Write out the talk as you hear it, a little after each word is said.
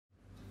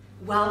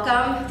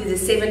Welcome to the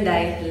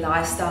 7-day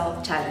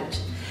lifestyle challenge.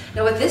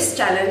 Now with this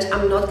challenge,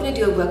 I'm not going to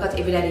do a workout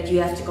every day that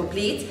you have to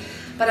complete,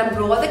 but I'm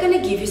rather going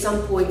to give you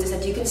some pointers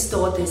that you can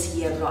start this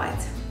year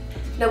right.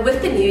 Now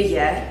with the new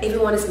year,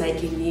 everyone is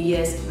making New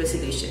Year's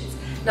resolutions.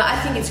 Now I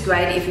think it's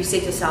great if you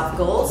set yourself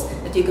goals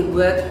that you can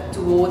work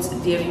towards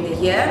during the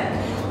year,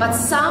 but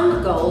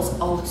some goals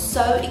are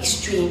so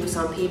extreme for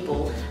some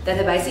people that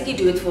they basically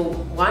do it for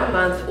 1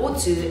 month or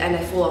 2 and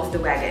they fall off the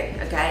wagon,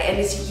 okay? And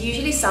it's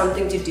usually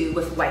something to do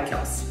with weight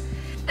loss.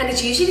 And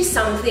it's usually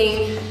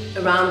something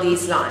around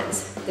these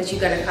lines, that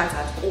you're going to cut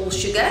out all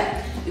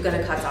sugar, you're going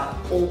to cut out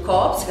all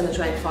carbs, you're going to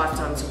train 5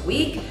 times a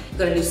week, you're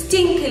going to lose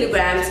 10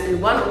 kilograms in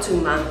 1 or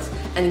 2 months,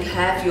 and you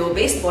have your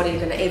best body you're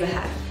going to ever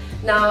have.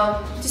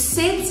 Now, to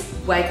set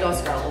weight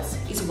loss goals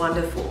is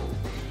wonderful,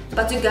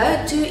 but to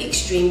go too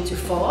extreme too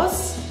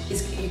fast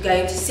is you're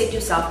going to set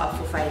yourself up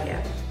for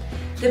failure.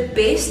 The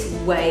best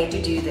way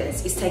to do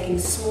this is taking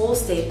small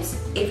steps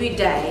every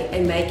day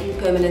and making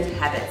permanent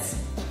habits.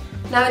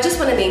 Now I just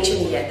want to mention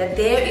here that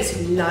there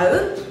is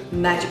no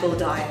magical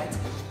diet.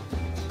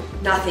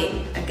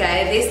 Nothing,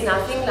 okay? There's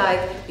nothing like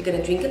you're going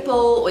to drink a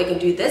pill or you can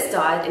do this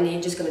diet and then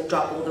you're just going to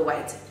drop all the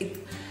weight.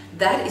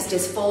 That is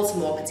just false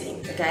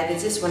marketing, okay? They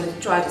just want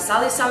to try to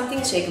sell you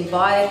something so you can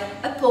buy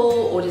a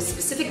pill or a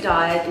specific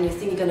diet and you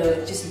think you're going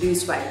to just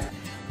lose weight.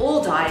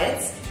 All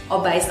diets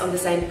are based on the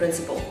same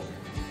principle,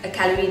 a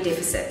calorie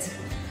deficit.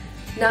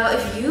 Now,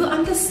 if you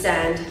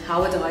understand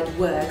how a diet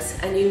works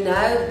and you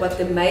know what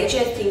the major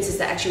things is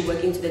that actually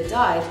work into the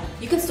diet,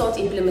 you can start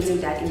implementing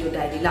that in your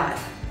daily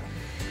life.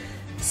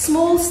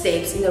 Small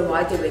steps in the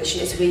right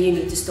direction is where you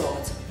need to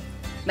start.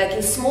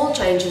 Making small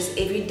changes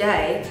every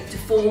day to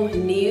form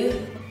new,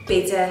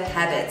 better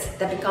habits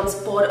that becomes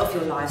part of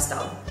your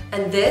lifestyle.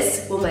 And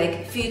this will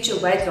make future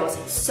weight loss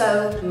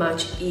so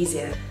much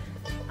easier.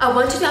 I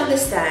want you to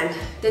understand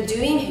that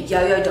doing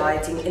yo-yo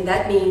dieting, and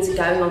that means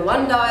going on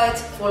one diet,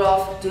 fall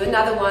off, do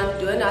another one,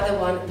 do another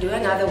one, do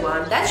another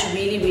one, that's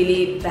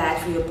really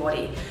bad for your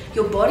body.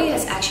 Your body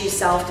has actually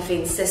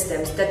self-defense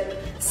systems that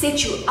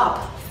set you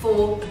up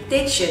for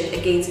protection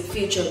against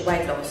future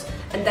weight loss,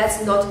 and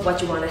that's not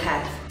what you want to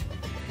have.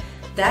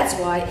 That's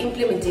why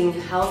implementing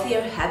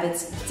healthier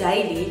habits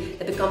daily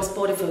that becomes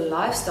part of your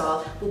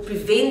lifestyle will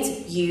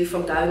prevent you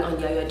from going on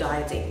yo-yo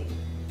dieting.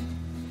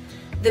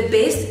 The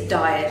best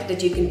diet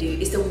that you can do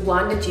is the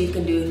one that you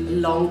can do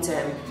long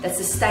term, that's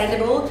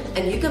sustainable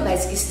and you can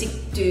basically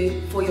stick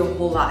to for your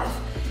whole life.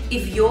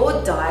 If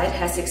your diet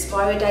has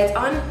expiry date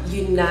on,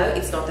 you know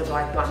it's not the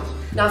right one.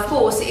 Now of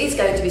course there is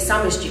going to be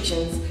some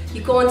restrictions.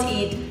 You can't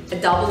eat a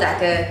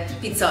double-decker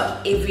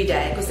pizza every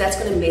day because that's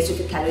going to mess with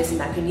your calories and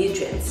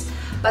macronutrients.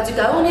 But to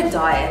go on a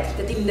diet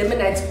that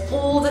eliminates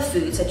all the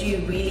foods that you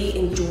really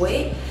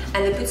enjoy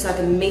and that puts like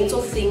a mental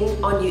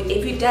thing on you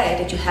every day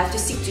that you have to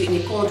stick to and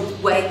you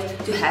can't wait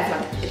to have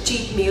like a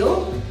cheat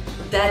meal,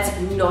 that's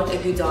not a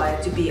good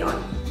diet to be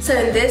on. So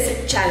in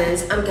this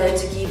challenge, I'm going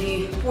to give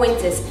you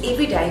pointers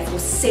every day for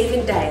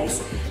 7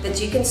 days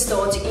that you can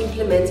start to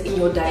implement in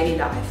your daily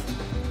life.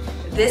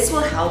 This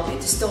will help you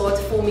to start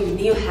forming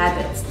new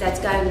habits that's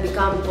going to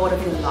become part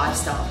of your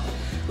lifestyle.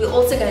 We're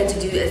also going to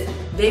do a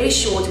very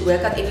short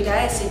workout every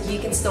day so you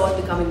can start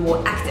becoming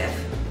more active.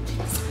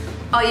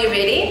 Are you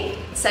ready?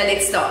 So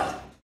let's start.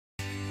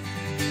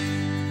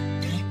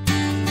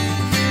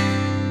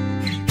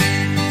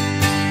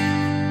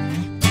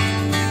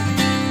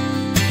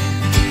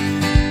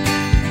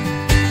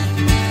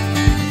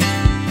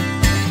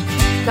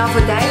 Now for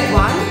day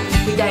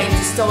 1, we're going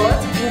to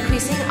start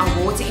increasing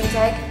our water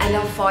intake and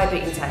our fiber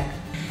intake.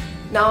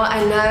 Now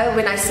I know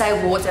when I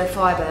say water and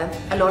fiber,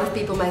 a lot of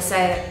people may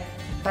say,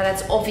 but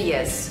that's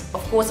obvious.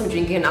 Of course I'm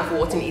drinking enough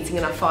water and eating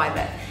enough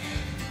fiber.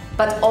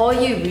 But are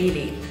you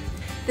really?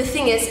 The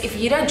thing is, if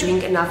you don't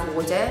drink enough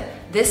water,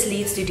 this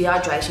leads to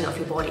dehydration of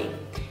your body,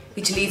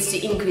 which leads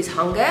to increased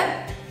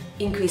hunger,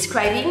 increased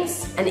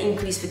cravings, and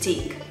increased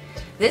fatigue.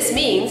 This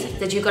means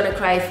that you're going to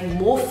crave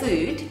more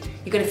food,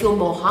 you're going to feel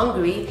more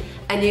hungry,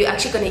 and you're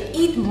actually going to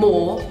eat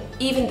more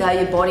even though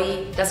your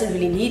body doesn't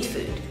really need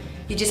food.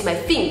 You just may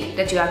think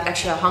that you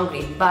actually are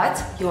hungry,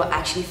 but you're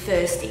actually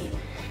thirsty.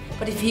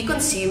 But if you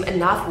consume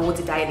enough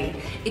water daily,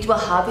 it will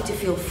help you to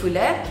feel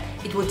fuller,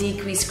 it will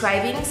decrease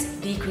cravings,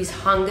 decrease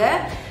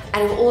hunger,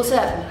 and it will also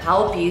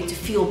help you to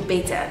feel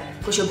better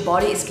because your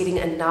body is getting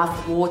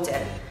enough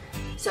water.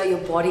 So your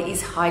body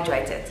is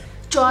hydrated.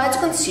 Try to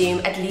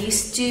consume at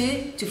least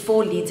 2 to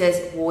 4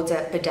 liters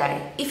water per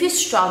day. If you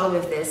struggle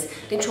with this,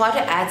 then try to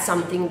add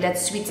something that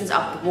sweetens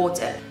up the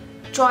water.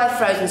 Try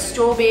frozen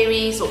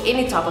strawberries or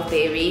any type of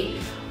berry,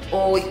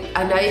 or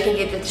I know you can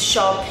get at the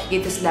shop,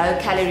 get this low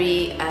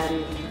calorie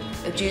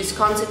juice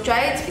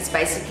concentrate. It's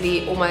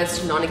basically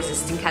almost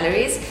non-existent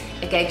calories.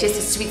 Okay, just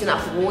to sweeten up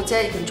the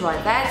water, you can try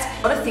that.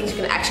 A lot of things you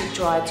can actually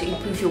try to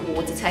improve your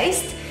water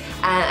taste.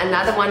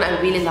 Another one I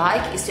really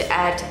like is to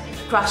add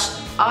crushed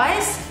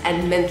ice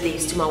and mint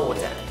leaves to my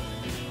water.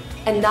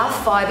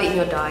 Enough fiber in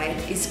your diet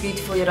is good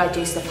for your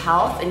digestive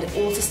health and it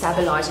also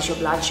stabilizes your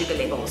blood sugar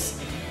levels.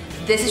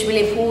 This is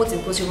really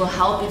important because it will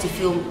help you to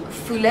feel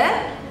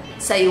fuller,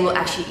 so you will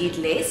actually eat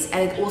less,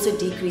 and it also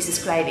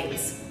decreases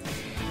cravings.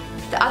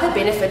 The other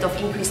benefit of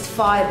increased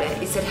fiber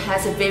is that it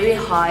has a very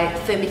high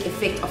thermic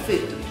effect of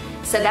food.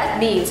 So that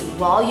means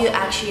while your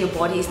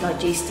body is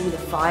digesting the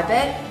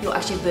fiber, you're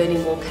actually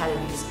burning more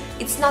calories.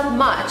 It's not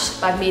much,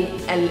 but I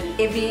mean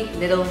every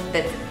little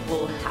bit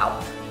will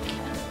help.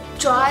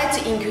 Try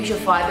to increase your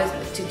fiber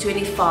to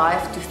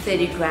 25 to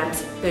 30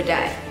 grams per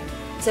day.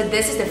 So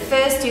this is the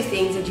first two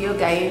things that you're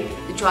going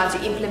to try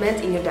to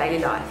implement in your daily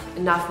life.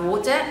 Enough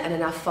water and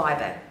enough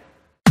fiber.